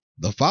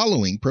The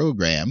following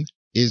program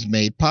is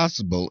made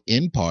possible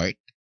in part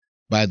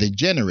by the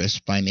generous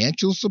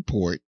financial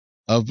support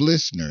of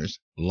listeners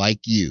like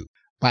you.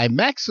 By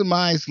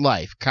Maximize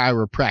Life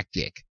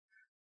Chiropractic,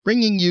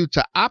 bringing you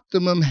to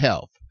optimum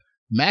health.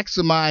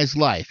 Maximize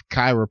Life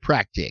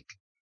Chiropractic.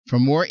 For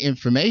more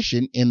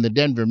information in the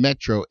Denver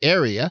metro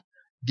area,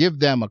 give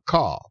them a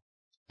call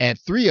at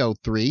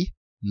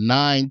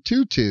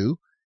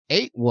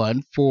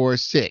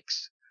 303-922-8146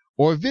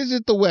 or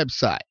visit the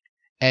website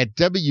at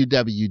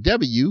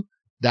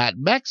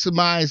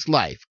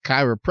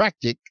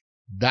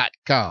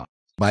www.maximizelifechiropractic.com.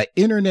 By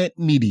internet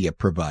media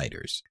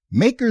providers,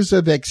 makers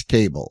of X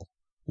Cable.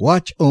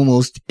 Watch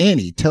almost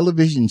any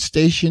television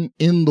station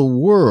in the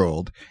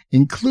world,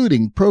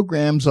 including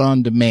programs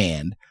on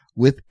demand,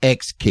 with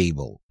X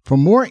Cable. For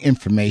more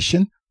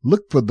information,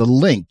 look for the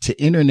link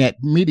to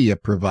internet media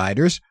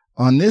providers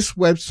on this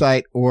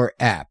website or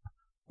app,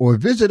 or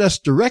visit us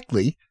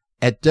directly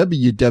at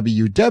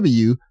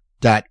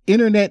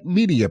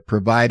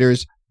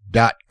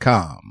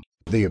www.internetmediaproviders.com.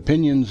 The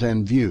opinions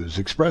and views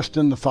expressed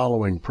in the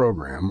following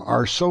program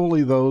are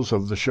solely those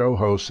of the show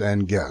hosts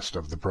and guests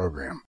of the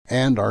program,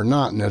 and are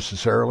not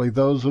necessarily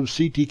those of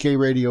CTK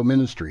Radio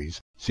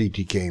Ministries,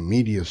 CTK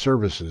Media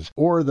Services,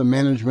 or the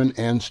management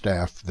and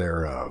staff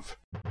thereof.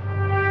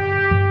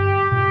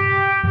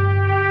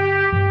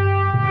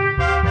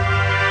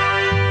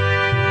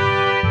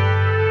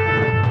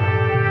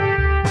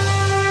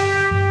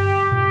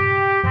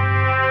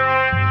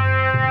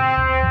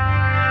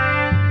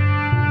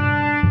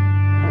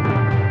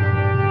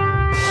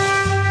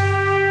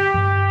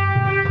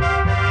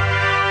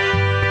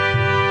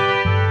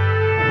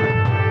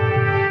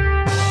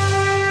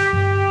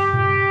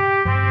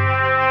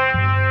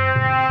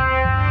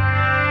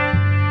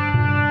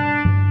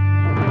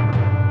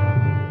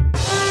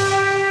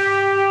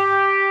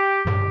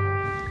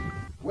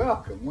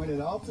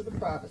 To the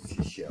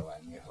Prophecy Show.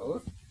 I'm your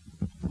host,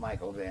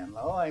 Michael Van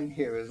Lowe. I'm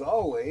here as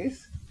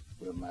always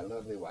with my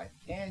lovely wife,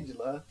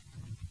 Angela,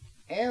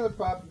 and the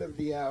prophet of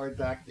the hour,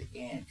 Dr.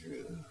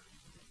 Andrew.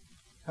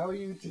 How are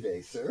you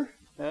today, sir?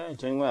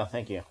 Doing well,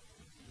 thank you.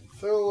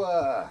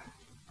 So,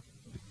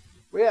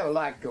 we have a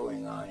lot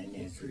going on in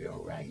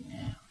Israel right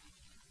now.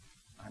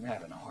 I'm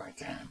having a hard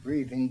time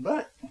breathing,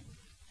 but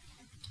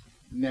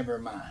never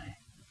mind.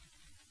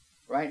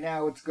 Right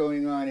now, what's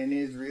going on in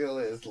Israel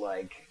is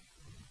like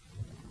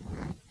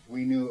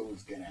we knew it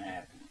was going to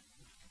happen.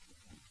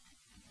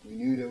 We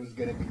knew there was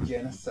going to be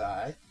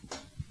genocide.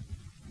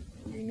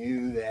 We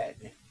knew that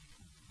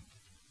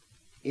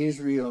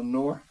Israel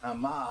nor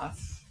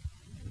Hamas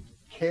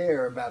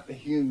care about the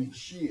human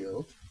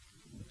shield.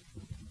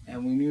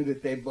 And we knew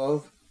that they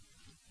both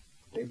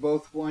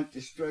want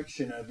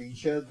destruction of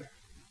each other.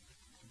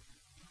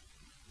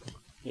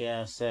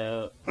 Yeah,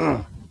 so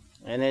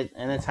and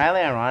it's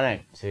highly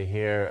ironic to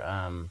hear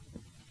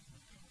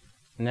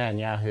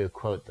Netanyahu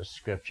quote the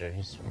scripture.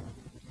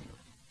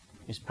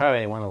 He's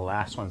probably one of the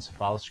last ones to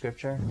follow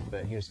scripture,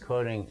 but he was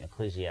quoting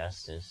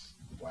Ecclesiastes.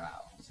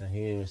 Wow. So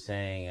he was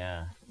saying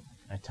a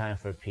time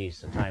for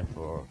peace, a time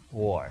for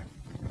war.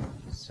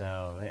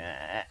 So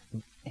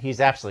he's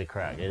absolutely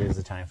correct. It is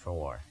a time for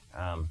war,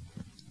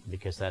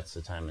 because that's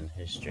the time in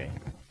history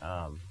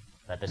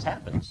that this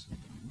happens.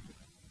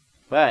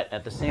 But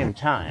at the same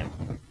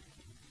time,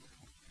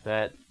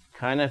 that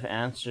kind of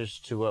answers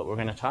to what we're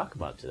going to talk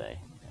about today.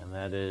 And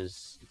that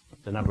is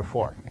the number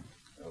 4.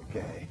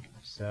 Okay.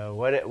 So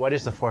what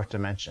is the fourth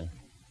dimension?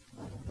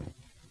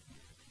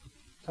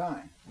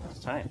 Time. It's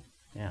time,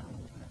 yeah.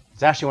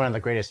 It's actually one of the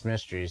greatest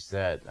mysteries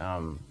that,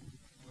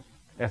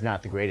 if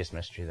not the greatest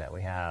mystery that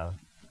we have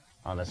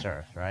on this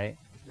earth, right?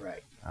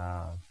 Right.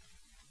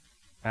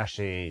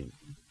 Actually,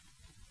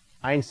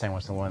 Einstein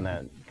was the one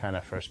that kind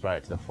of first brought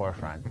it to the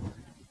forefront,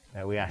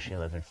 that we actually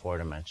live in 4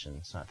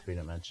 dimensions, not 3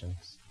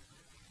 dimensions.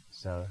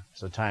 So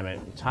time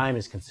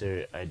is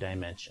considered a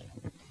dimension.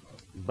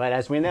 But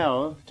as we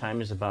know,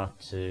 time is about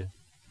to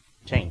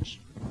change.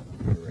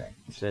 Correct.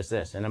 It says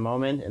this, in a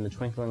moment, in the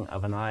twinkling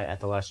of an eye at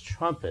the last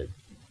trumpet,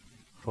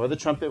 for the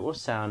trumpet will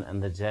sound,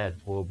 and the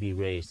dead will be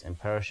raised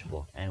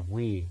imperishable, and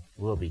we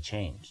will be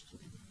changed.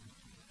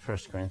 1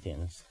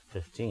 Corinthians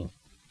 15.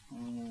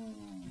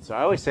 So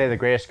I always say the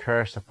greatest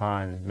curse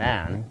upon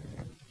man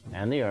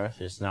and the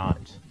earth is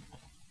not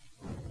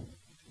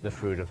the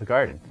fruit of the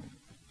garden.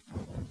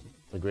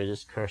 The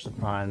greatest curse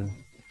upon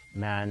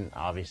man,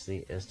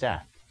 obviously, is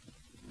death.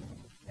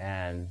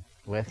 And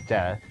with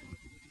death,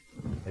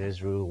 it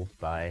is ruled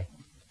by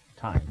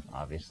time,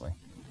 obviously.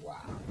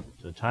 Wow.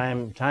 So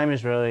time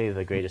is really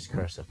the greatest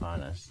curse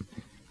upon us.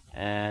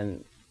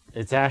 And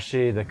it's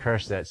actually the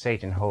curse that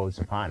Satan holds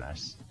upon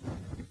us.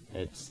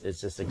 It's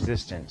this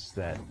existence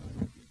that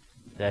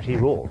he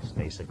rules,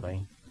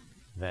 basically,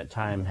 that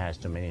time has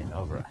dominion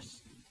over us.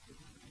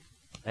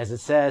 As it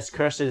says,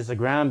 cursed is the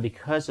ground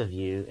because of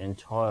you, in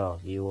toil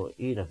you will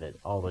eat of it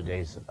all the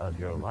days of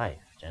your life.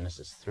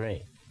 Genesis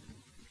 3.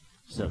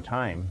 So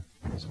time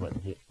is what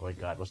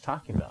God was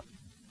talking about.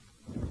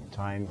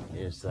 Time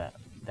is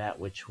that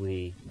which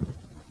we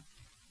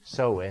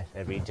sow with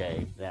every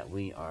day that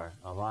we are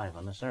alive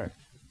on this earth.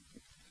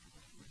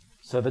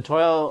 So the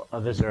toil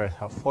of this earth,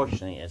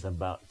 fortunately, is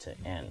about to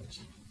end.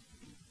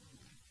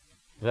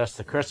 Thus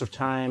the curse of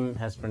time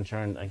has been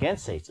turned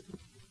against Satan.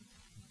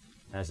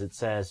 As it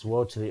says,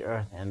 woe to the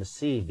earth and the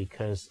sea,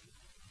 because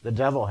the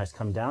devil has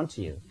come down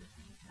to you,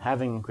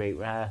 having great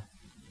wrath,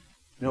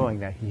 knowing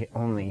that he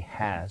only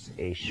has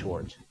a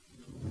short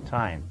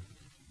time.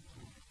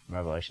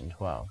 Revelation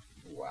 12.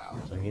 Wow.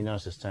 So he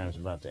knows his time is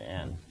about to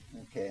end.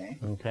 Okay.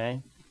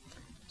 Okay?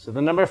 So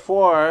the number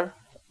 4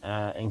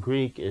 in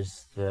Greek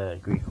is the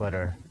Greek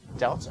letter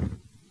delta.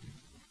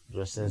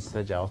 Just as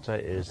the delta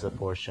is the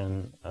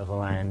portion of a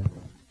land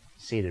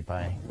seated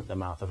by the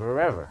mouth of a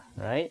river,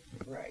 right?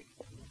 Right.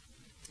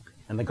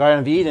 And the Garden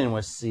of Eden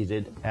was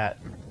seated at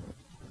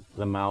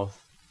the mouth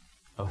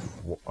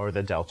of, or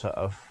the delta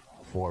of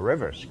 4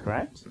 rivers,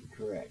 correct?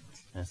 Correct.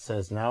 And it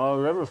says, now a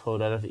river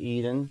flowed out of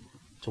Eden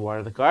to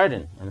water the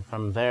garden, and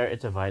from there it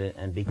divided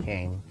and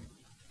became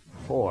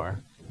 4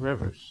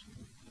 rivers.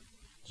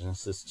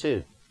 Genesis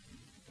 2.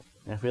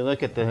 And if we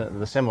look at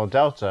the symbol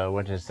delta,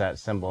 what does that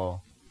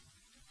symbol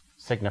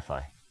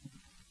signify?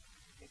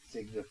 It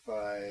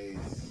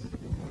signifies...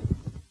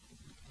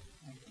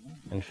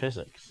 In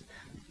physics,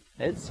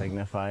 it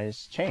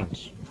signifies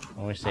change.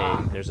 When we say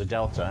there's a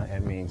delta,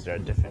 it means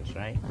there's a difference,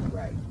 right?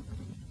 Right.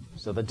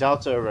 So the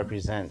delta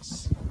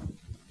represents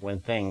when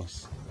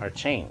things are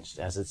changed.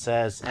 As it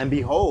says, and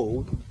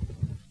behold,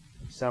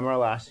 some are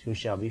last who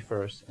shall be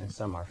first, and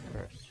some are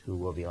first who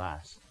will be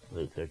last.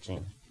 Luke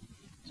 13.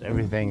 So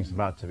everything's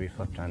about to be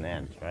flipped on the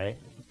end, right?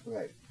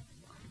 Right.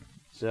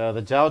 So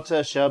the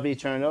delta shall be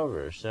turned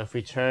over. So if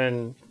we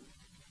turn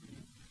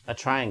a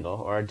triangle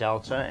or a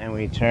delta and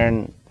we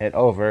turn it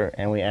over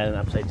and we add an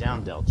upside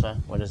down delta,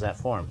 what does that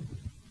form?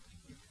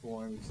 It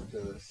forms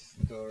the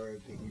Star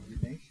of the Hebrew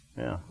Nation.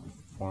 Yeah,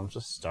 it forms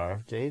a Star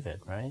of David,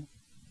 right?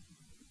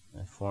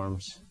 It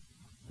forms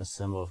the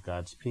symbol of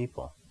God's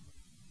people.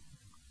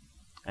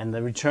 And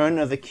the return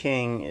of the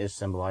king is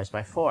symbolized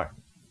by 4.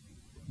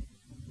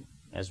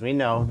 As we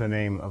know, the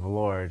name of the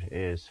Lord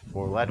is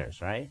 4 letters,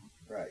 right?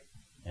 Right.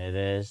 It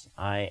is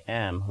I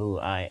am who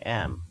I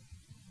am,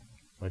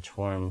 which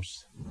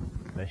forms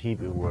the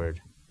Hebrew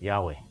word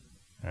Yahweh,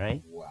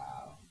 right?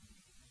 Wow.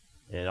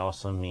 It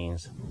also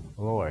means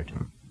Lord,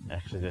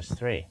 Exodus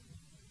 3.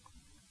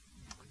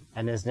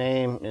 And his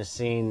name is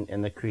seen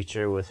in the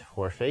creature with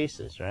 4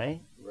 faces,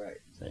 right?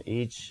 Right. So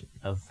each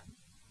of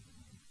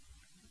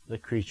the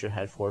creature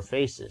had 4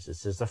 faces. It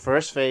says the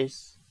first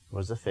face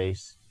was the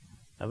face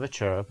of a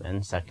cherub,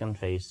 and second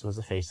face was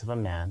the face of a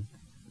man,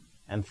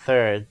 and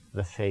third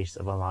the face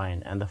of a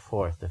lion, and the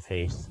fourth the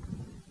face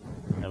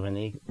of an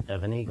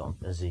eagle,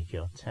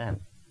 Ezekiel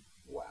 10.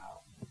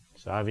 Wow.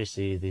 So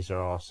obviously these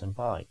are all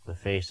symbolic. The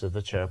face of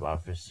the cherub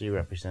obviously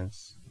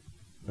represents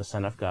the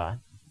Son of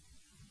God,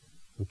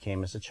 who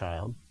came as a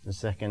child. The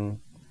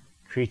second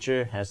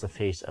creature has the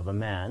face of a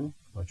man,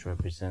 which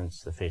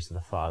represents the face of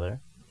the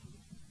Father,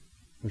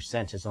 who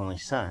sent his only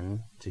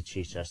Son to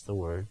teach us the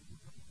Word.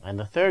 And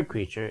the third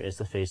creature is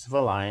the face of a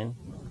lion,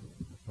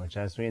 which,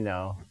 as we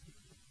know,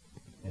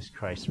 is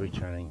Christ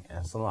returning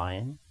as the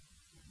lion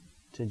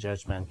to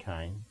judge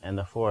mankind. And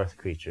the fourth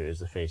creature is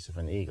the face of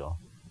an eagle,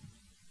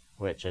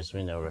 which, as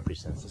we know,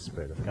 represents the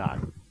Spirit of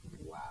God.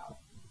 Wow.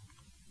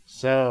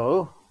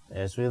 So,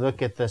 as we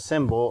look at the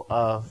symbol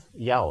of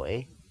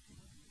Yahweh,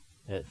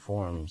 it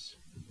forms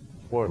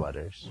 4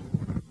 letters,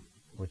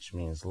 which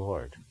means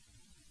Lord.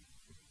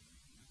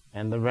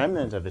 And the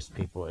remnant of his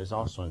people is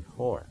also in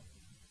 4.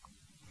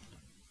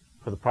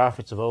 For the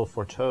prophets of old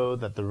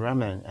foretold that the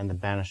remnant and the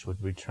banished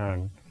would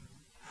return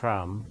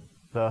from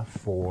the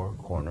 4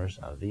 corners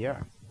of the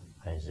earth.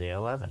 Isaiah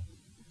 11.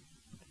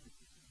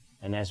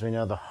 And as we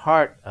know, the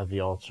heart of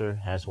the altar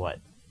has what?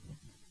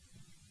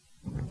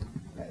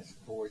 Has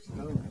 4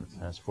 stones.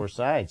 Has 4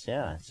 sides,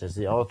 yeah. It says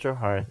the altar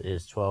hearth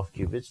is 12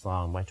 cubits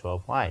long by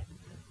 12 wide,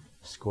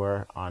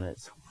 square on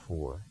its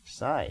 4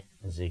 sides.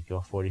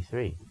 Ezekiel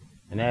 43.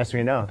 And as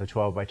we know, the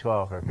 12 by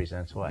 12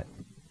 represents what?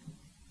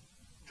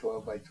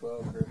 12 by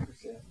 12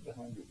 represents the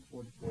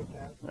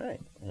 144,000.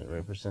 Right. It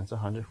represents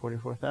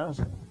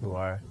 144,000 who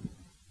are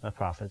the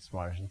prophets,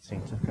 martyrs, and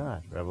saints of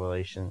God.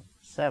 Revelation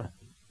 7.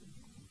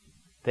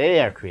 They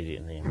are created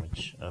in the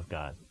image of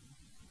God.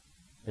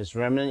 His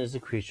remnant is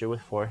a creature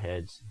with 4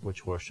 heads,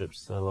 which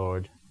worships the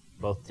Lord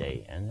both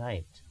day and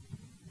night.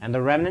 And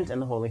the remnant and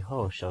the holy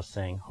host shall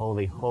sing,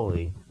 Holy,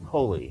 holy,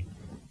 holy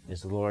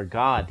is the Lord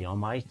God, the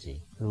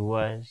Almighty, who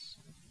was,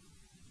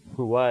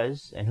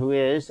 and who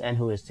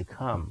is to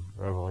come.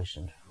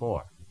 Revelation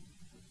 4.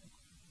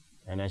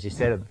 And as he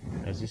said of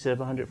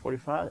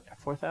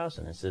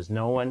 144,000, it says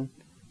no one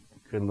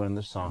could learn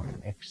the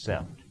song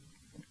except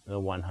the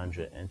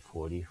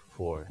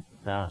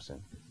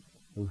 144,000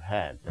 who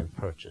had been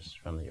purchased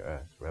from the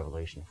earth.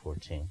 Revelation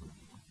 14.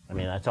 I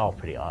mean, that's all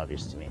pretty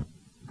obvious to me.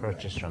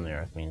 Purchased from the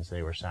earth means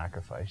they were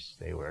sacrificed,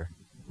 they were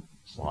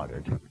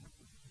slaughtered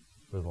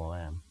for the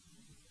Lamb.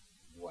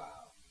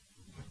 Wow.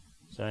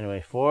 So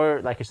anyway,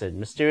 4, like I said,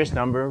 mysterious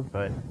number,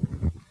 but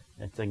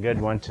it's a good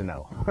one to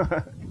know.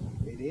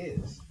 It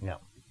is. Yeah.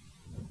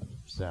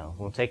 So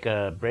we'll take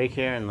a break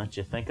here and let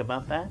you think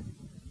about that.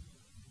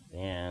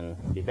 and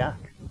be back.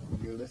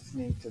 You're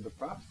listening to The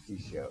Prophecy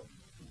Show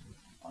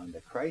on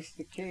the Christ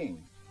the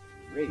King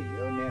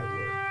Radio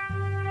Network.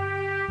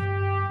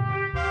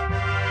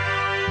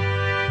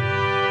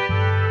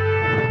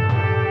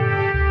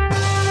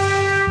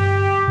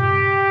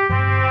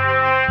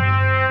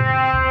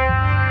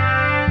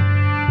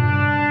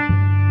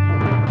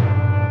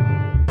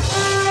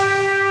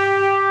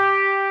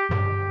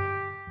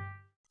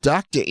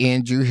 Dr.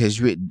 Andrew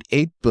has written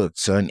 8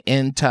 books on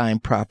end-time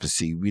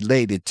prophecy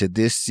related to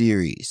this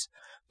series.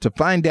 To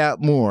find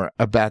out more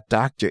about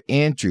Dr.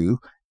 Andrew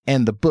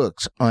and the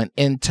books on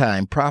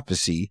end-time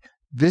prophecy,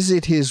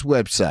 visit his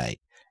website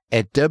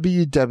at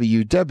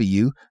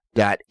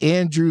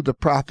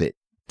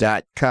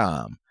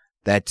www.andrewtheprophet.com.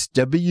 That's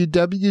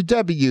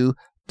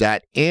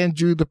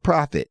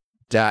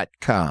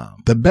www.andrewtheprophet.com.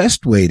 The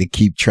best way to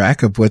keep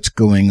track of what's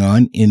going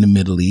on in the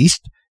Middle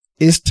East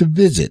is to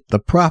visit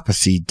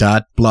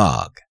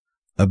theprophecy.blog.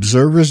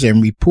 Observers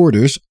and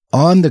reporters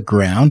on the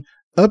ground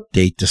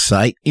update the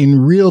site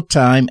in real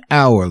time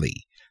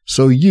hourly,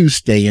 so you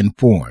stay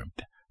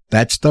informed.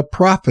 That's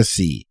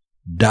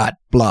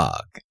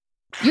theprophecy.blog.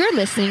 You're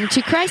listening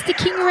to Christ the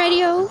King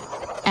Radio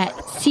at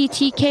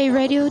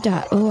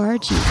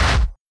ctkradio.org.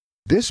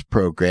 This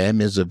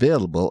program is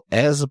available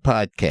as a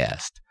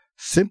podcast.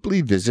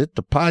 Simply visit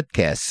the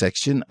podcast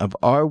section of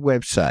our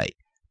website,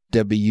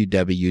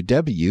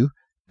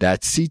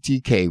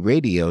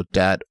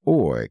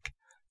 www.ctkradio.org.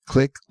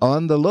 Click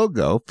on the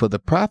logo for the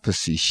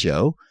Prophecy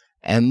Show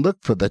and look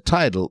for the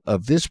title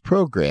of this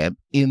program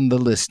in the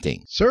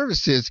listing.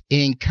 Services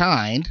in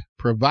kind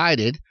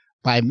provided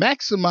by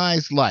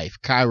Maximize Life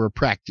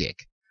Chiropractic,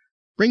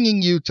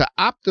 bringing you to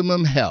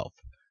optimum health.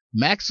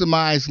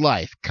 Maximize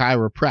Life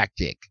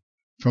Chiropractic.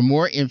 For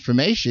more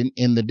information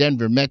in the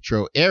Denver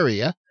metro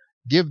area,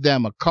 give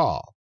them a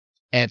call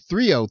at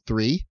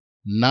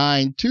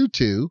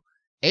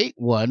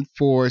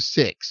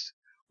 303-922-8146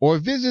 or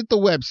visit the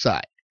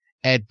website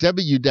at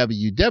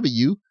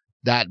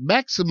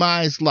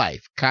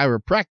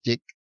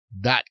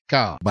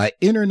www.maximizelifechiropractic.com. By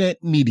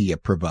internet media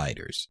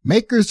providers,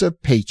 makers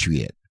of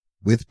Patriot.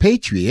 With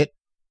Patriot,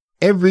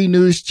 every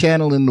news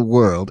channel in the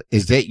world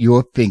is at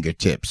your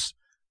fingertips.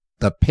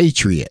 The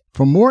Patriot.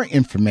 For more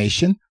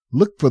information,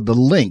 look for the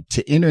link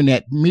to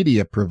internet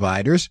media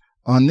providers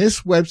on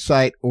this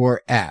website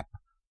or app,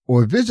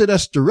 or visit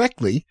us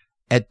directly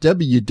at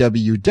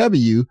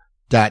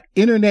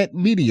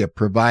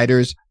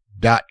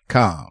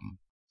www.internetmediaproviders.com.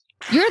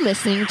 You're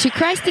listening to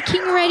Christ the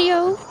King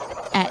Radio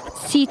at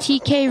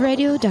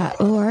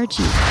ctkradio.org.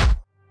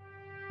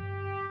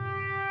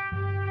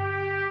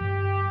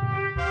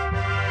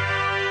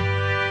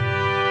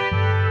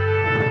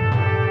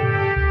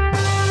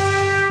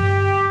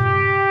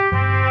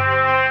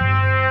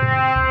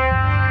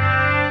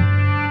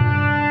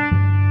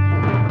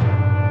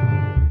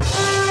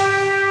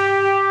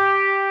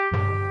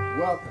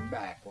 Welcome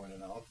back, one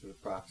and all, to the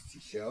Prophecy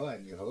Show.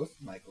 I'm your host,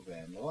 Michael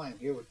Van Lowe. I'm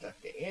here with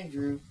Dr.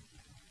 Andrew,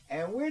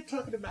 and we're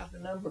talking about the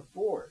number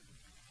 4.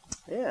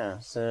 Yeah,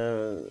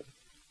 so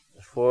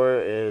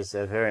 4 is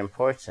a very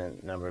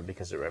important number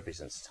because it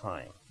represents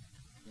time.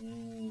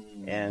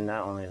 And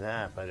not only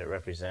that, but it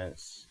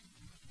represents,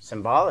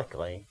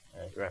 symbolically,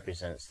 it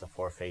represents the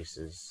 4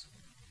 faces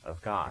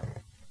of God.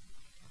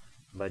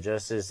 But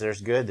just as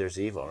there's good, there's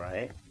evil,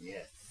 right?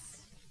 Yes.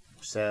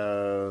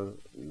 So,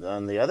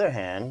 on the other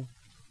hand,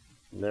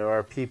 there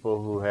are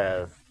people who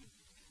have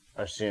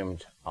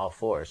assumed all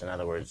 4s. In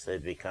other words, they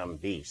become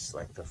beasts,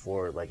 like the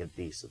 4-legged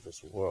beasts of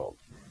this world.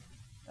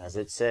 As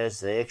it says,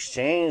 they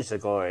exchanged the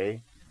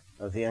glory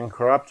of the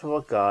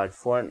incorruptible God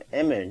for an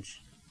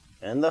image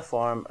in the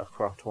form of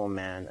corruptible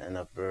man and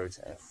of birds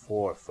and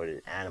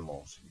 4-footed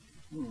animals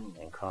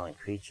and crawling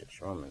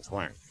creatures. Romans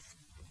 1.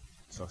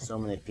 So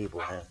many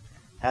people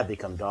have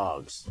become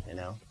dogs, you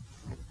know.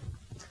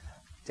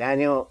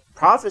 Daniel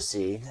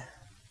prophesied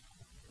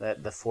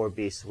that the 4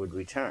 beasts would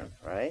return,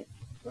 right?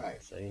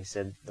 Right. So he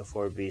said the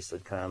 4 beasts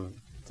would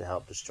come to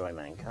help destroy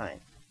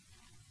mankind.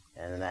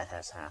 And that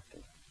has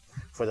happened.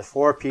 For the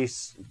 4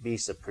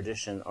 beasts of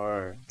perdition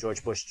are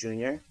George Bush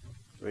Jr.,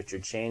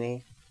 Richard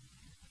Cheney,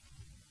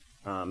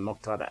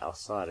 Muqtada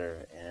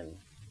al-Sadr, and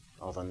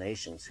all the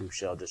nations who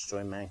shall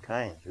destroy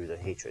mankind through their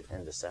hatred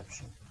and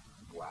deception.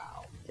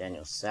 Wow.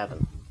 Daniel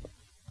 7.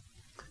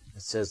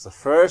 It says, the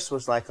first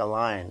was like a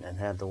lion and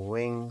had the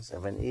wings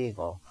of an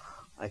eagle.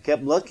 I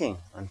kept looking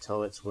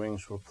until its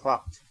wings were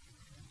plucked.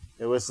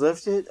 It was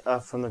lifted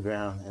up from the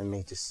ground and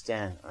made to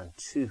stand on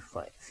 2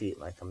 feet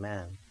like a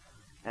man,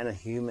 and a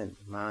human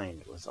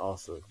mind was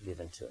also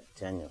given to it.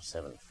 Daniel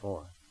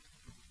 7:4.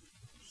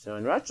 So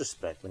in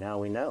retrospect, now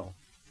we know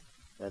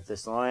that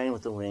this lion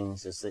with the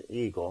wings is the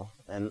eagle,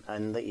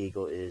 and the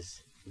eagle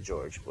is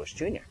George Bush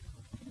Jr.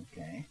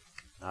 Okay.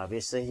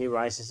 Obviously, he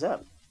rises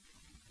up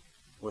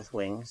with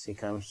wings. He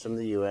comes from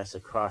the U.S.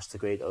 across the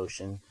great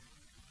ocean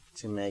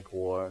to make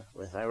war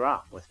with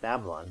Iraq, with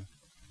Babylon,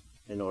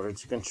 in order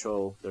to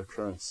control their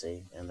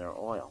currency and their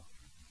oil.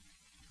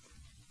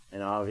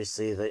 And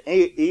obviously the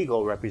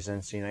eagle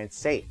represents the United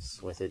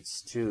States, with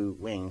its two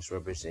wings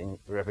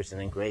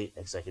representing great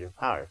executive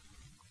power.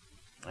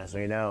 As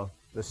we know,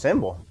 the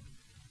symbol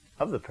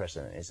of the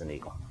president is an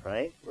eagle,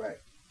 right? Right.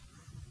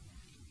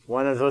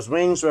 One of those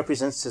wings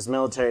represents his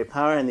military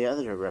power, and the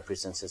other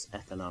represents his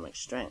economic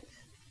strength.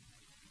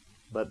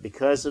 But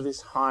because of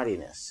his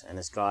haughtiness and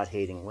his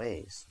God-hating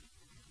ways,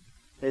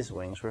 his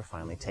wings were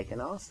finally taken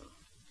off him.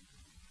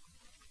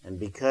 And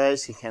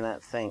because he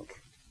cannot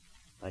think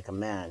like a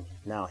man,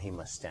 now he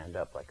must stand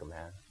up like a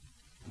man.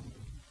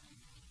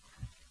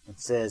 It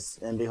says,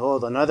 and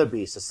behold, another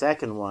beast, a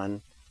second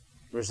one,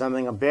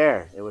 resembling a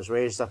bear. It was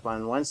raised up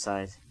on one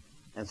side,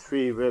 and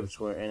 3 ribs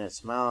were in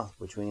its mouth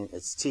between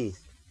its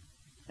teeth.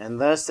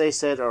 And thus they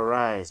said,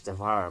 Arise,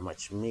 devour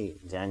much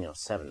meat. Daniel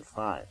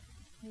 7:5.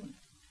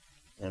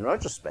 In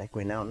retrospect,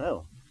 we now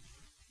know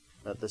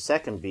that the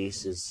second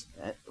beast,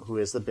 who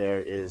is the bear,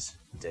 is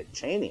Dick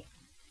Cheney.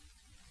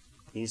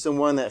 He's the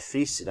one that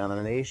feasted on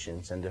the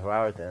nations and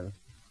devoured them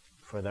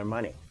for their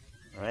money,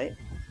 right?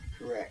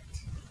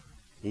 Correct.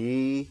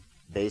 He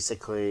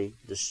basically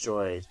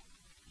destroyed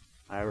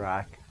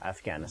Iraq,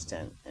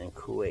 Afghanistan, and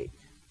Kuwait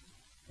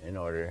in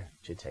order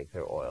to take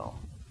their oil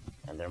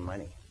and their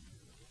money,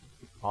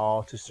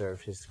 all to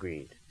serve his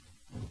greed.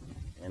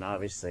 And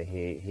obviously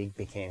he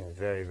became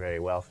very, very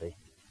wealthy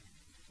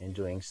in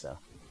doing so.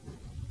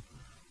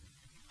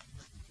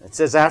 It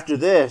says, after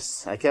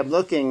this, I kept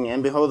looking,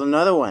 and behold,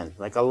 another one,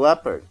 like a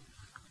leopard,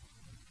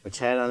 which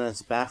had on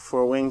its back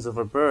 4 wings of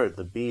a bird.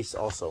 The beast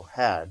also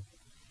had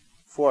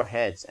 4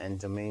 heads, and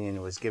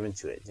dominion was given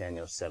to it.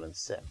 Daniel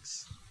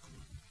 7:6.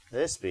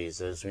 This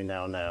beast, as we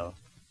now know,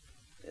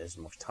 is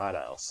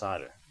Muqtada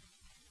al-Sadr.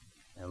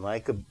 And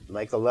like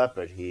a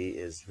leopard, he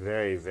is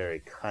very, very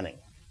cunning.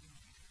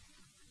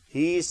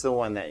 He's the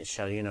one that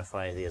shall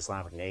unify the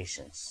Islamic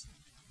nations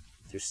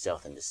through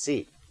stealth and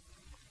deceit.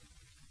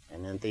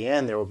 And at the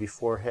end, there will be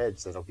 4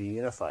 heads that will be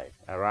unified: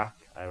 Iraq,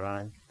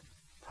 Iran,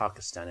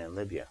 Pakistan, and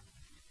Libya.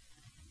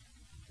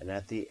 And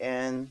at the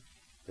end,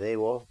 they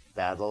will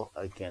battle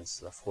against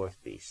the 4th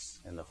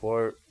beast. And the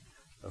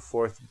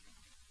 4th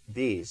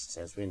beast,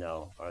 as we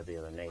know, are the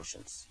other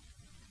nations.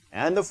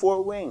 And the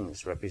 4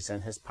 wings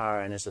represent his power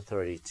and his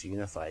authority to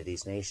unify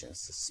these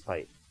nations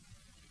despite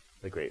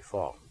the great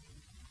fall.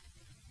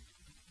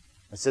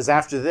 It says,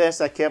 after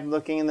this, I kept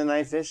looking in the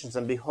night visions,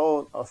 and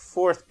behold, a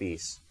 4th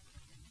beast,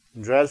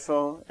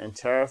 dreadful and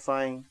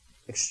terrifying,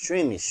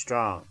 extremely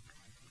strong,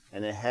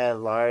 and it had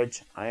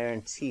large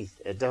iron teeth.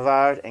 It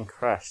devoured and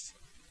crushed,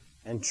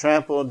 and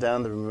trampled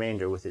down the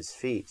remainder with its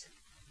feet.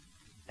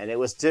 And it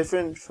was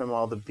different from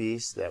all the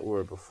beasts that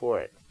were before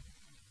it.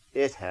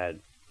 It had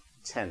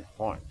 10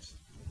 horns.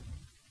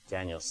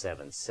 Daniel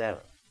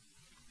 7:7.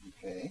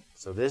 Okay.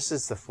 So this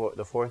is the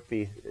 4th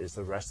beast is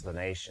the rest of the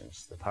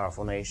nations, the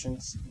powerful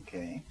nations,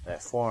 Okay.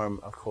 that form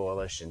a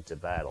coalition to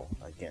battle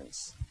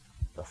against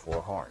the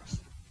 4 horns.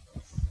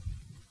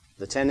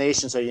 The 10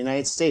 nations are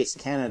United States,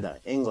 Canada,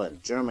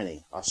 England,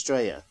 Germany,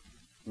 Australia,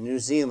 New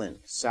Zealand,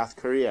 South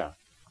Korea,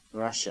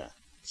 Russia,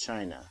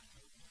 China,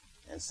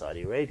 and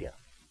Saudi Arabia.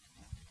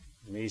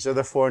 And these are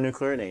the 4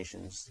 nuclear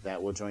nations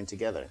that will join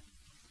together.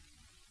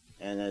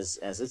 And as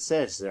it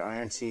says, their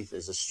iron teeth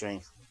is the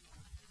strength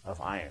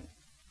of iron.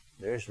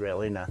 There's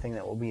really nothing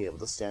that will be able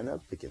to stand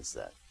up against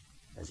that,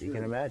 as you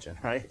can imagine,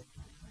 right?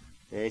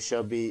 They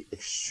shall be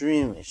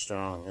extremely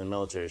strong in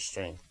military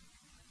strength,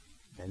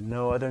 and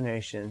no other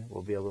nation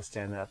will be able to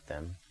stand up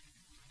them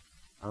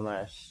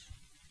unless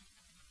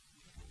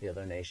the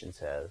other nations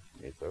have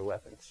nuclear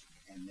weapons.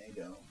 And they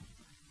don't.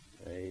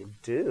 They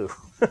do.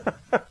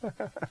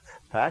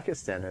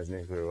 Pakistan has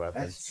nuclear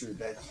weapons. That's true.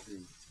 That's true.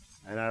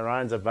 And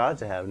Iran's about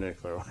to have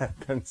nuclear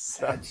weapons.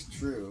 So, That's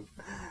true.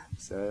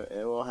 so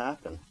it will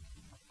happen.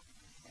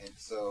 And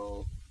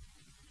so,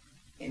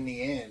 in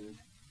the end,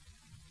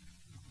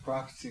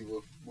 prophecy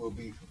will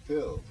be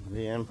fulfilled.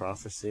 The end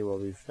prophecy will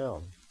be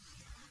filled.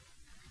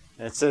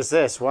 It says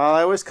this, while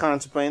I was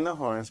contemplating the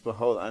horns,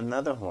 behold,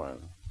 another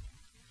horn.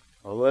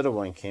 A little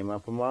one came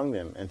up among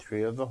them, and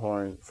 3 of the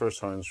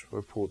first horns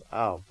were pulled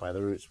out by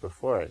the roots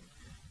before it.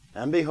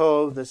 And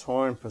behold, this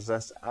horn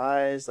possessed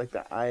eyes like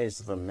the eyes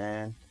of a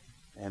man,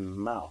 and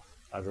mouth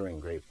uttering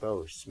great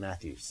boasts.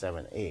 Matthew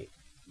 7:8.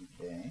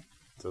 Okay.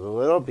 So the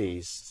little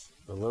beast,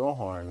 the little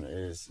horn,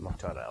 is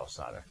Muqtada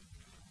al-Sadr.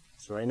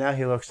 So right now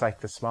he looks like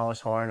the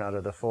smallest horn out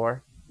of the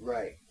 4.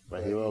 Right.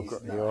 But he will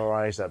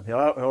rise up.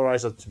 He'll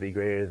rise up to be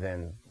greater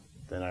than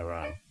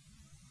Iran.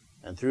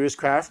 And through his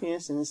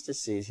craftiness and his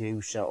deceit, he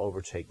shall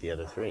overtake the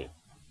other 3.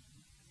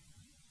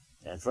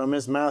 And from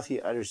his mouth he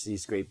utters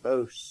these great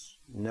boasts.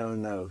 No,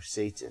 no,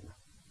 Satan.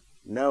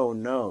 No,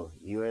 no,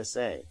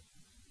 USA.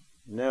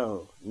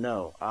 No,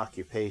 no,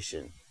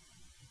 occupation.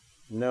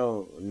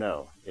 No,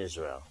 no,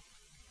 Israel.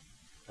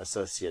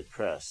 Associate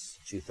Press,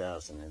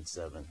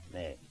 2007,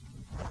 May.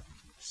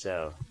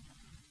 So,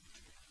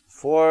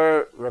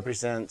 4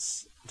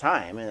 represents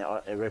time, and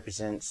it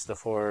represents the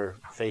 4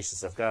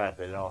 faces of God,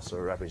 but it also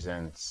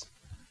represents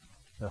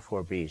the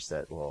 4 beasts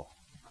that will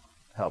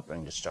help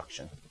bring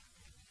destruction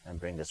and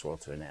bring this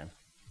world to an end.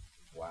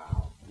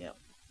 Wow. Yep.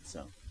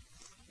 So,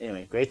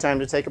 anyway, great time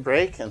to take a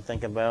break and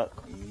think about.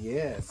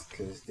 Yes,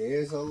 because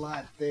there's a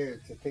lot there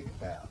to think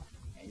about.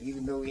 And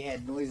even though we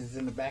had noises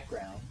in the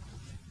background,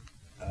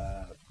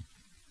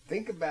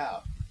 think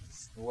about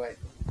what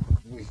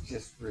was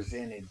just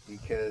presented,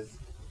 because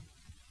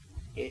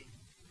it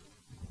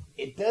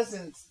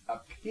doesn't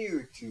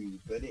appear to,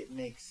 but it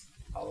makes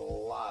a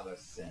lot of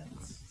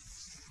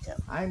sense.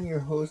 Yep. I'm your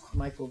host,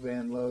 Michael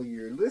Van Lowe.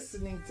 You're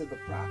listening to The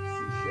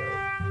Prophecy Show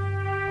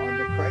on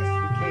the Christ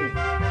the King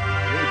Radio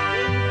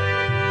Network.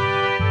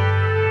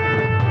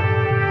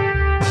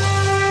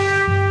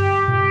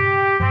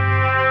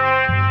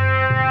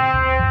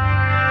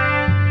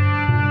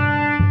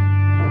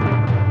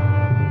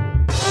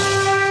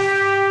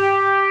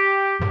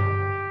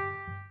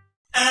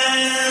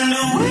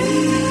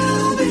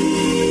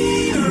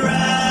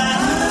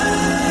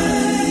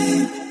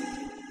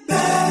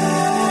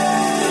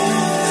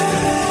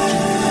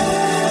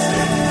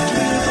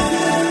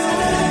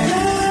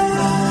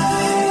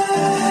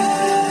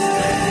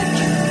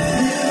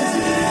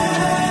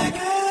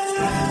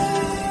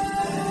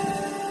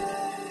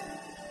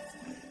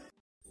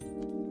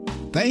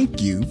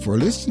 Thank you for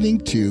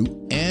listening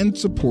to and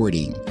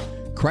supporting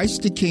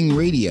Christ the King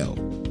Radio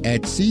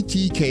at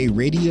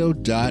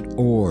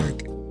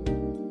ctkradio.org.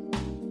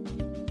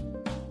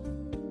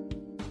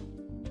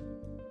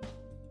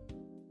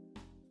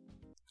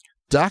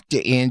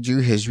 Dr.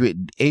 Andrew has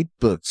written 8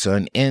 books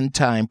on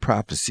end-time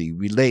prophecy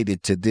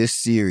related to this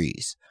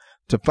series.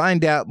 To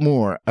find out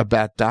more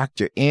about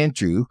Dr.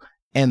 Andrew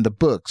and the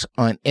books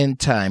on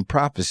end-time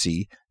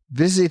prophecy,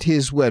 visit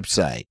his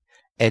website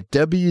at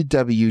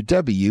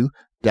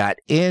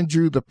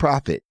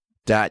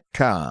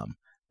www.andrewtheprophet.com.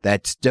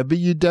 That's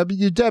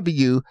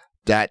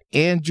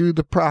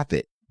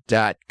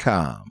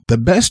www.andrewtheprophet.com. The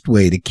best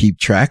way to keep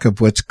track of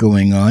what's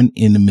going on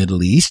in the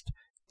Middle East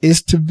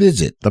is to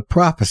visit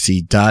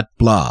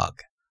theprophecy.blog.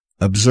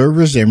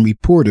 Observers and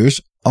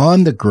reporters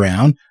on the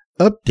ground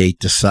update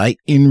the site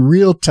in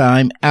real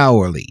time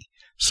hourly,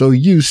 so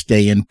you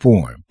stay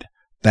informed.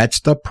 That's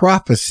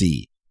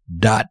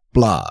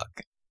theprophecy.blog.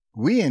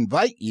 We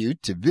invite you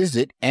to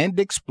visit and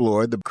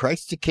explore the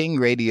Christ the King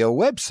Radio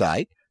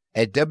website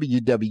at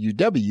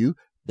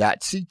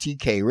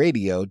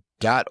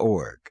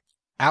www.ctkradio.org.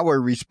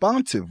 Our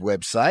responsive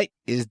website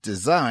is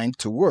designed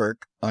to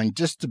work on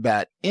just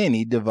about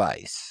any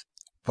device.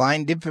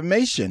 Find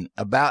information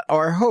about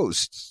our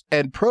hosts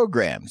and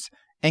programs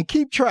and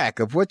keep track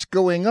of what's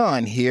going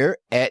on here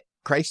at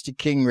Christ the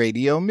King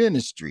Radio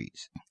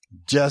Ministries.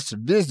 Just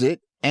visit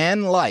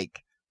and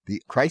like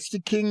the Christ the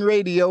King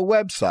Radio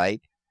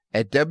website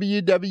at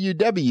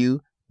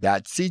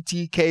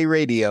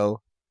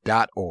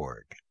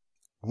www.ctkradio.org.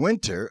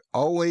 Winter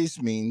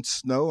always means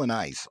snow and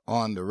ice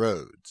on the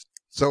roads,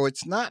 so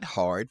it's not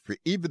hard for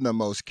even the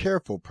most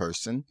careful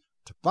person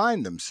to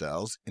find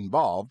themselves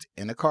involved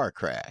in a car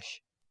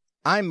crash.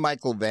 I'm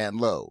Michael Van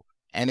Lowe,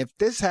 and if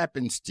this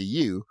happens to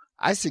you,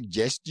 I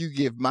suggest you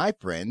give my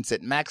friends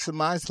at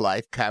Maximize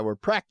Life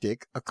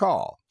Chiropractic a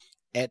call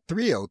at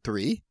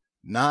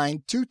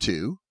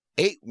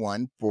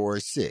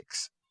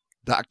 303-922-8146.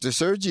 Dr.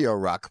 Sergio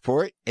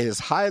Rockport is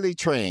highly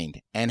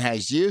trained and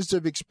has years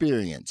of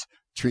experience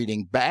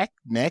treating back,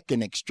 neck,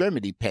 and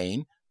extremity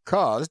pain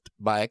caused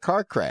by a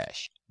car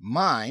crash,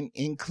 mine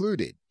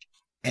included,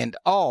 and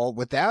all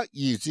without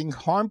using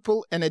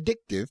harmful and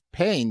addictive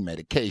pain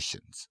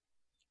medications.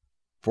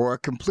 For a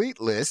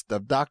complete list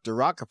of Dr.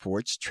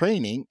 Rockport's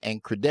training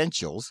and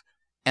credentials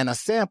and a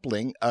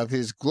sampling of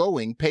his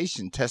glowing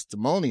patient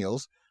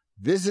testimonials,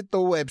 visit the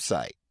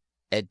website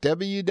at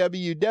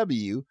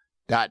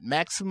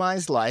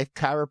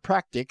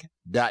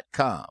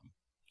www.maximizelifechiropractic.com.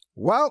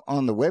 While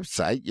on the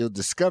website, you'll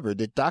discover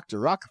that Dr.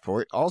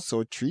 Rockport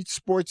also treats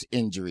sports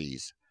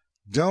injuries.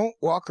 Don't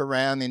walk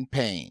around in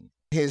pain.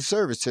 His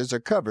services are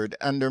covered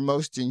under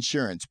most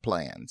insurance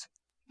plans.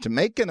 To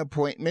make an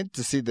appointment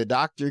to see the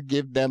doctor,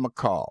 give them a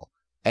call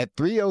at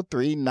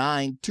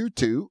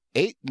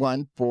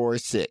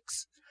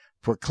 303-922-8146.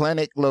 For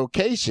clinic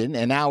location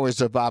and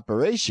hours of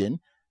operation,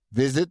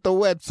 visit the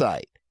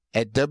website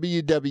at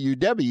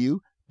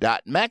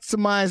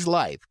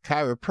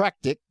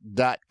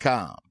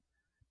www.maximizelifechiropractic.com.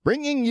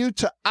 Bringing you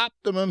to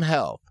optimum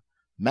health,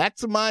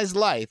 Maximize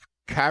Life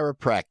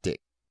Chiropractic.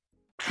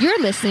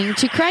 You're listening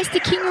to Christ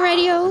the King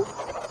Radio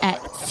at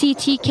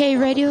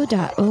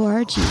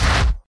ctkradio.org.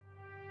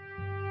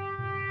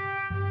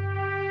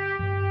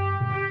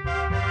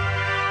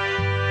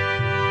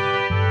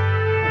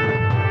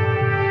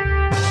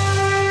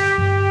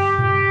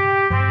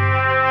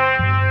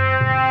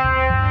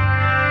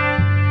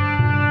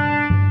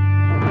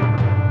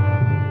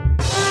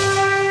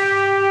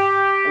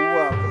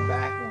 Welcome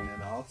back, one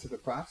and all, to the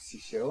Prophecy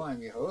Show.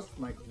 I'm your host,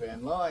 Michael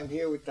Van Lowe. I'm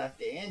here with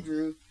Dr.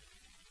 Andrew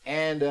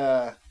and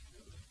the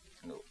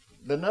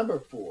number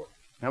 4.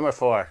 Number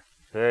 4,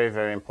 very,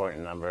 very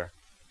important number.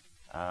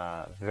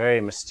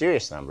 Very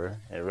mysterious number.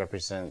 It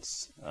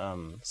represents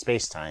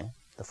space-time,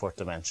 the 4th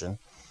dimension.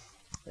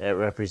 It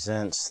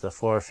represents the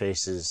 4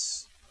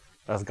 faces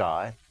of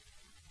God.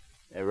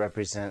 It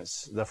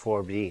represents the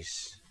 4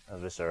 beasts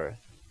of this earth.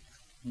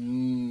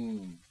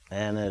 Mm.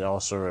 And it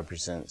also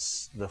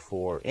represents the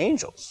 4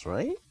 angels,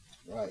 right?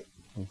 Right.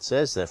 It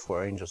says that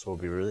 4 angels will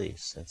be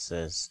released. It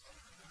says,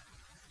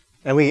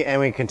 and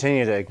we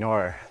continue to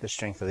ignore the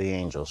strength of the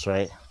angels,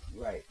 right?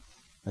 Right.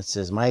 It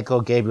says,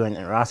 Michael, Gabriel,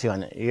 and Raphael,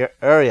 and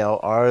Uriel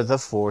are the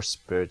 4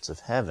 spirits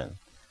of heaven,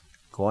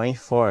 going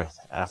forth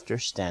after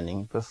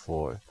standing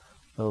before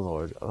the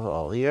Lord of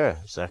all the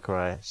earth.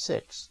 Zechariah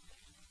 6.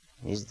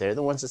 They're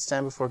the ones that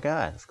stand before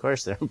God. Of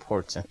course, they're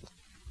important.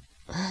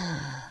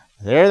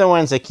 They're the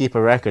ones that keep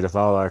a record of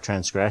all our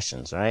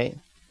transgressions, right?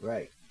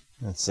 Right.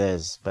 It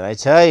says, but I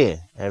tell you,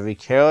 every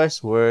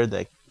careless word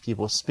that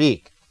people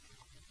speak,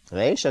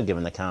 they shall give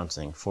an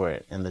accounting for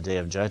it in the day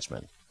of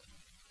judgment.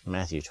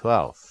 Matthew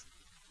 12.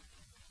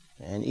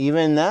 And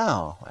even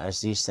now,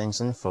 as these things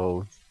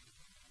unfold,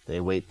 they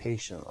wait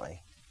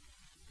patiently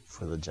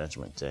for the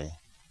judgment day.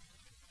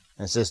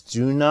 And it says,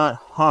 do not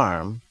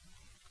harm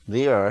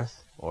the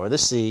earth, or the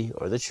sea,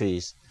 or the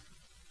trees,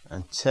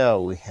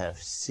 until we have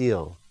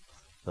sealed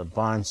the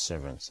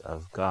bondservants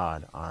of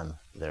God on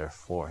their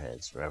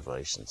foreheads.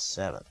 Revelation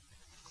 7.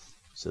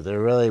 So they're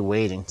really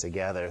waiting to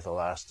gather the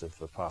last of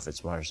the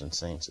prophets, martyrs, and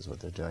saints is what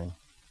they're doing.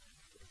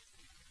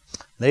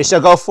 They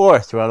shall go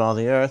forth throughout all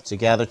the earth to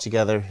gather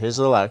together his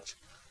elect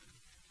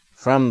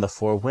from the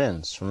 4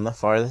 winds, from the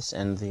farthest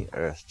end of the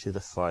earth to the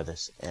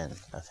farthest end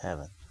of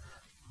heaven.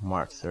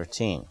 Mark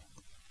 13.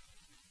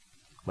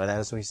 But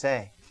as we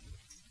say,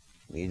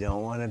 we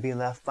don't want to be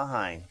left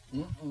behind.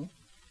 Mm-mm.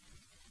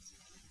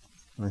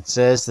 It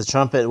says the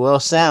trumpet will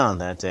sound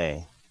that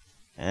day,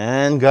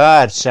 and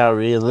God shall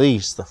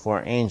release the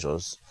 4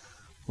 angels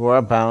who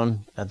are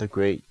bound at the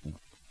great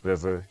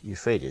river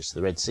Euphrates,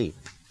 the Red Sea.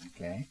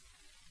 Okay.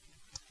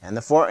 And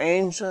the 4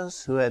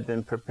 angels who had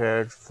been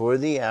prepared for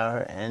the hour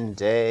and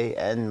day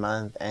and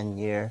month and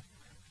year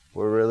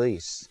were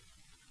released,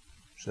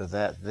 so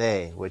that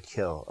they would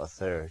kill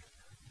 1/3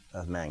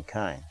 of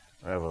mankind.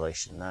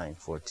 Revelation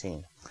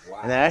 9:14.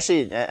 Wow.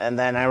 And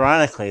then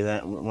ironically,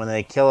 that when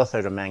they kill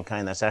 1/3 of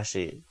mankind,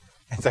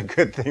 it's a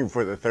good thing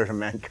for the 1/3 of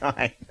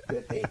mankind.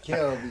 That they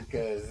kill,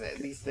 because at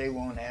least they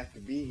won't have to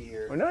be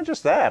here. Well, not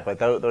just that, but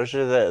those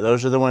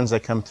are the ones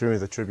that come through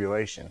the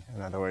tribulation.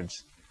 In other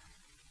words,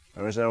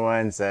 those are the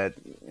ones that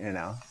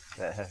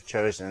that have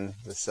chosen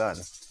the Son.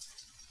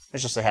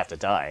 It's just they have to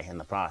die in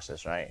the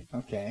process, right?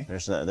 Okay.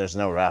 There's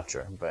no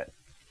rapture, but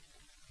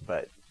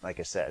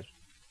like I said,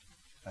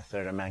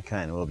 1/3 of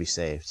mankind will be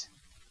saved.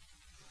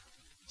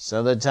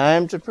 So the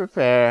time to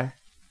prepare,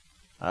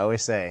 I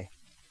always say,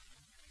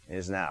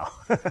 is now.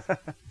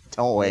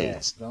 Don't wait.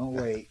 Yes, don't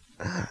wait.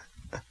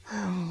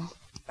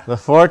 The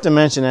 4th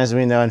dimension, as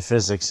we know in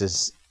physics,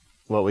 is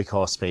what we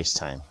call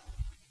space-time.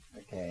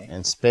 Okay.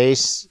 And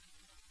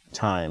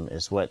space-time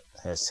is what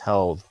has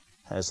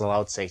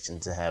allowed Satan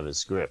to have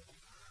his grip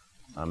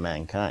on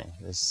mankind.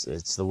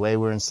 It's the way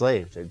we're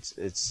enslaved.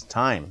 It's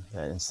time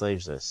that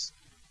enslaves us.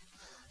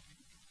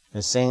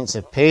 The saints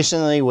have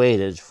patiently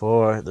waited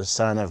for the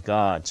Son of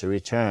God to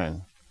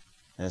return.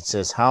 And it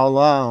says, how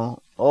long,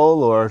 O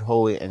Lord,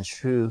 holy and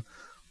true,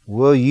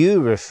 will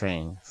you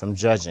refrain from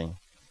judging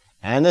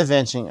and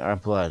avenging our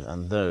blood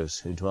on those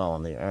who dwell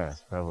on the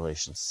earth?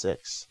 Revelation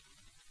 6.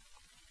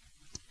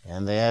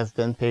 And they have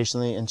been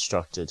patiently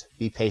instructed,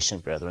 be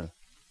patient, brethren,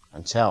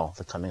 until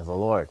the coming of the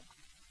Lord.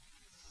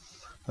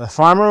 The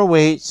farmer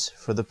waits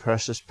for the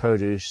precious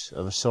produce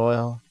of the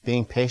soil,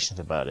 being patient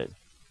about it,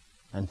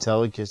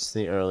 until it gets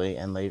the early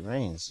and late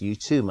rains. You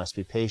too must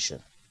be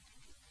patient.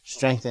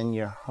 Strengthen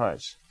your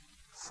hearts,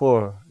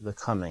 for the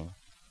coming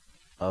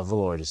of the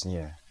Lord is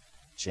near.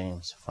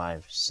 James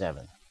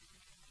 5:7.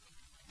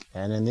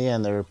 And in the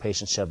end, their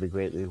patience shall be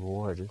greatly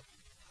rewarded.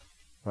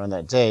 For on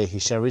that day he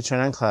shall return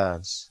on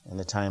clouds, and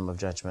the time of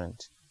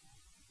judgment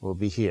will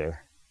be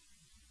here,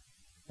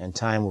 and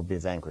time will be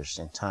vanquished,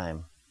 and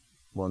time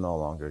will no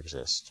longer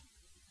exist.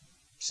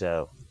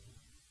 So,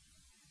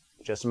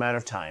 just a matter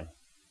of time.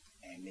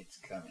 And it's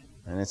coming.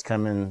 And it's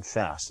coming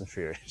fast and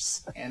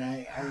furious. And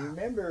I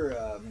remember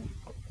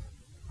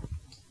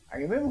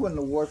when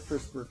the war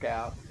first broke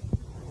out,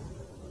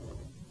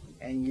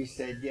 and you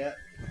said, yep,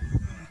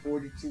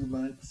 42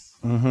 months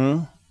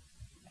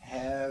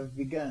have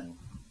begun.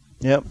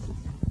 Yep.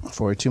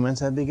 42 months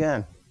have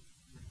begun.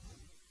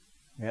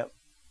 Yep.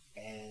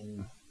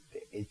 And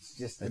it's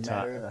just a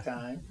matter of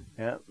time.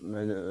 Yep.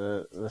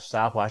 The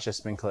stopwatch has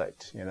been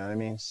clicked. You know what I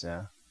mean?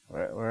 So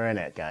we're in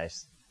it,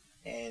 guys.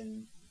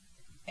 And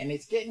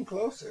it's getting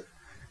closer.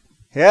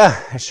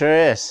 Yeah, it sure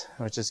is,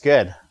 which is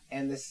good.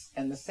 And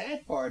the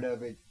sad part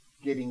of it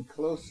getting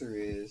closer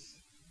is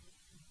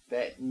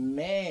that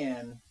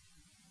man,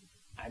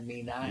 I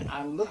mean,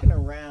 I'm looking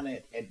around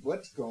at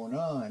what's going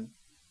on,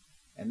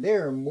 and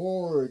there are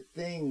more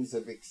things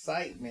of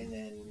excitement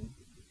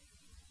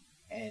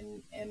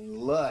and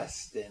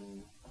lust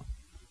and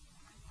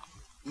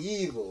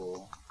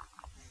evil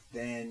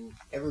than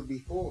ever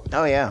before.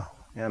 Oh yeah.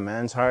 Yeah,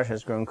 man's heart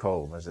has grown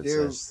cold, as it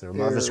says. Their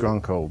love has grown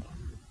cold.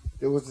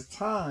 There was a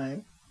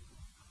time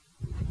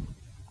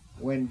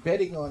when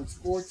betting on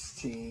sports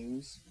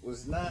teams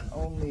was not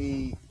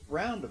only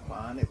frowned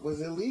upon, it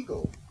was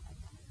illegal.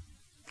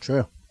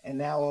 True. And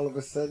now all of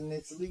a sudden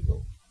it's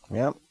legal.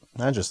 Yep.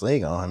 Not just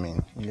legal. I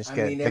mean, you just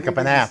pick up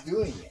an everybody's app.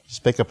 doing it.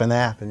 Just pick up an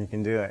app and you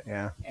can do it.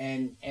 Yeah.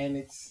 And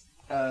it's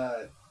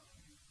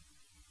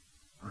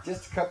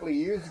just a couple of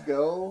years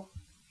ago,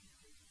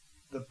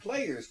 the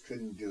players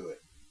couldn't do it.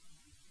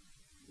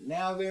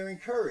 Now they're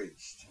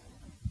encouraged.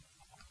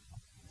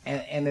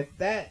 And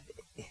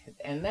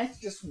that's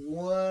just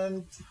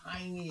one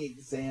tiny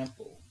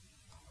example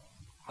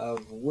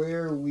of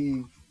where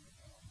we've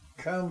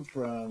come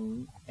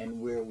from and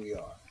where we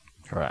are.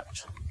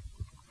 Correct.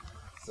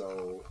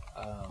 So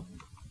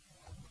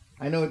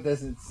I know it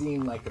doesn't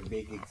seem like a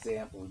big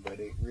example, but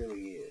it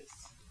really is.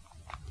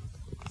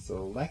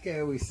 So like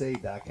I always say,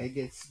 Doc, I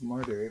get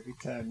smarter every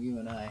time you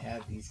and I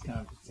have these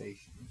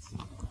conversations.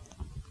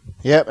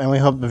 Yep, and we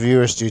hope the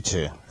viewers do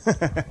too.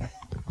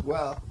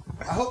 Well,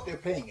 I hope they're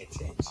paying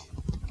attention.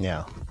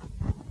 Yeah.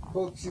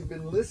 Folks, you've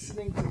been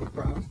listening to the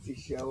Prophecy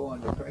Show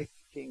on the Christ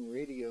the King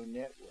Radio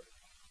Network.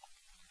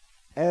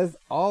 As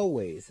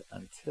always,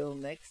 until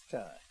next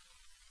time,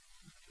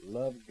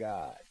 love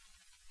God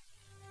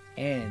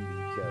and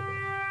each other.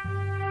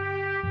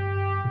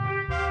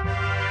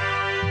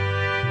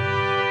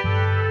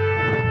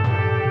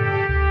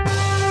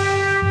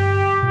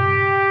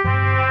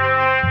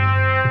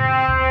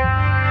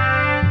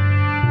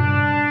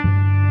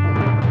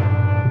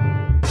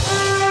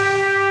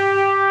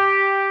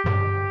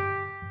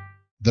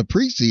 The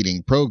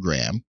preceding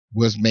program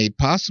was made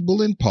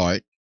possible in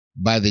part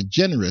by the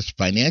generous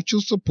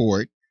financial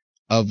support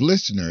of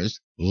listeners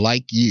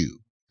like you.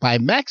 By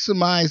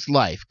Maximize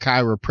Life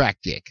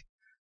Chiropractic,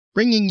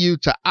 bringing you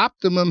to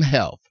optimum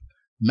health.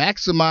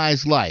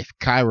 Maximize Life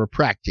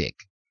Chiropractic.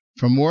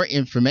 For more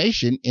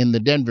information in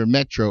the Denver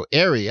metro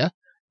area,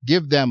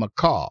 give them a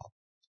call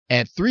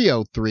at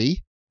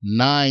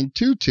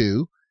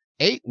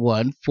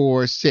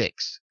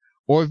 303-922-8146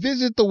 or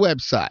visit the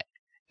website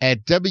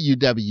at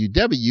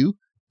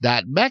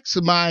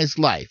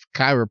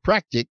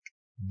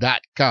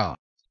www.maximizelifechiropractic.com.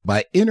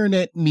 By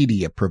Internet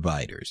Media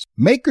Providers,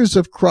 makers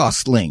of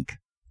Crosslink.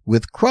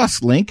 With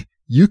Crosslink,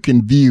 you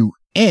can view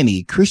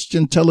any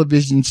Christian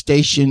television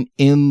station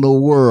in the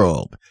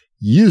world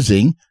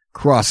using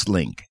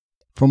Crosslink.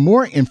 For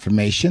more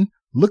information,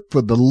 look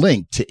for the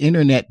link to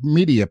Internet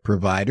Media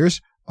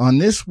Providers on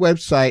this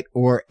website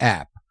or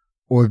app,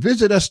 or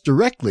visit us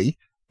directly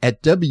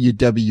at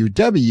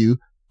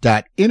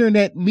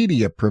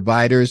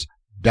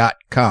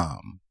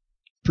www.internetmediaproviders.com.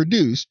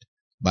 Produced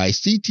by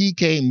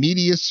CTK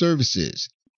Media Services